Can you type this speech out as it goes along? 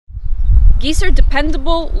Geese are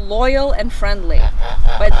dependable, loyal, and friendly.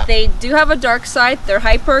 But they do have a dark side. They're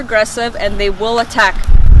hyper aggressive and they will attack.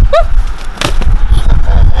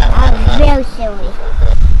 Very silly.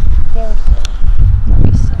 Very silly. Let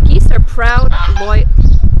me see. Geese are proud,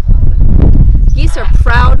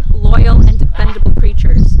 loyal, and dependable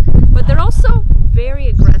creatures. But they're also very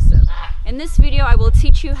aggressive. In this video, I will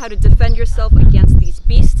teach you how to defend yourself against these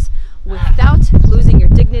beasts without losing your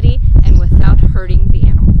dignity and without hurting the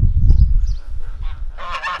animal.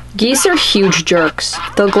 Geese are huge jerks.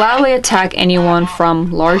 They'll gladly attack anyone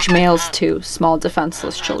from large males to small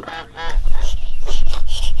defenseless children.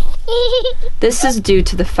 This is due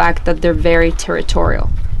to the fact that they're very territorial.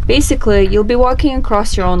 Basically, you'll be walking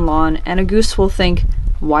across your own lawn and a goose will think,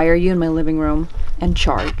 "Why are you in my living room?" and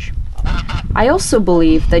charge. I also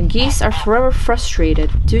believe that geese are forever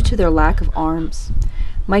frustrated due to their lack of arms.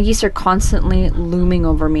 My geese are constantly looming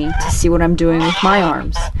over me to see what I'm doing with my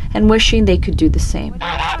arms and wishing they could do the same.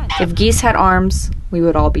 If geese had arms, we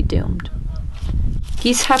would all be doomed.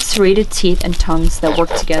 Geese have serrated teeth and tongues that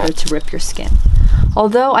work together to rip your skin.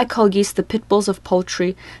 Although I call geese the pitbulls of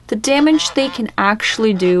poultry, the damage they can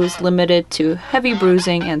actually do is limited to heavy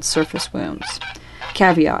bruising and surface wounds.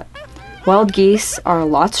 Caveat: wild geese are a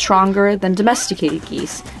lot stronger than domesticated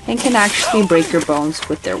geese and can actually break your bones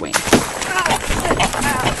with their wings.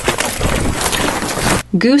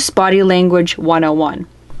 Goose Body Language 101.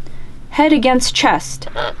 Head against chest.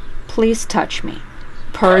 Please touch me.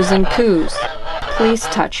 Purrs and coos. Please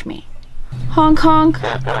touch me. Honk honk.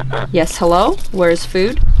 Yes, hello? Where's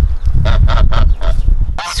food?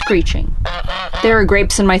 Screeching. There are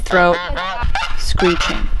grapes in my throat.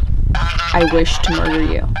 Screeching. I wish to murder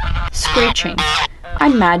you. Screeching.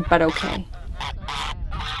 I'm mad but okay.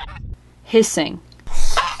 Hissing.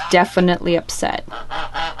 Definitely upset.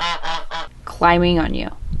 Climbing on you.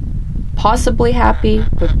 Possibly happy,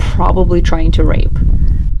 but probably trying to rape.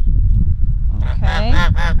 Okay.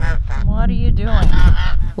 What are you doing?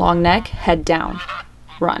 Long neck, head down.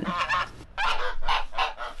 Run.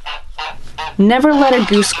 Never let a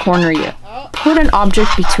goose corner you. Put an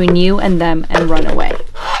object between you and them and run away.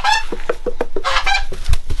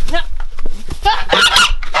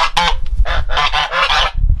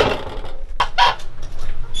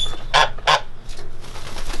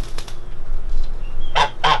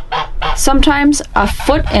 Sometimes a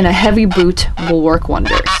foot in a heavy boot will work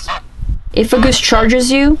wonders. If a goose charges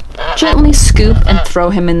you, gently scoop and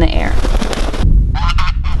throw him in the air.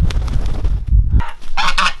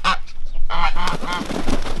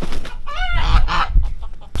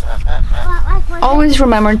 Always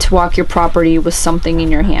remember to walk your property with something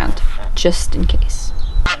in your hand, just in case.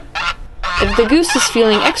 If the goose is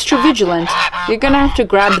feeling extra vigilant, you're gonna have to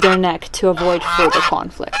grab their neck to avoid further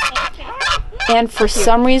conflict. And for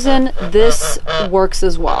some reason, this works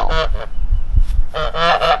as well.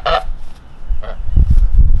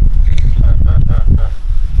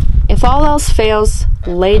 If all else fails,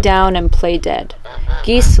 lay down and play dead.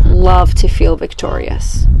 Geese love to feel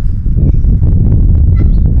victorious.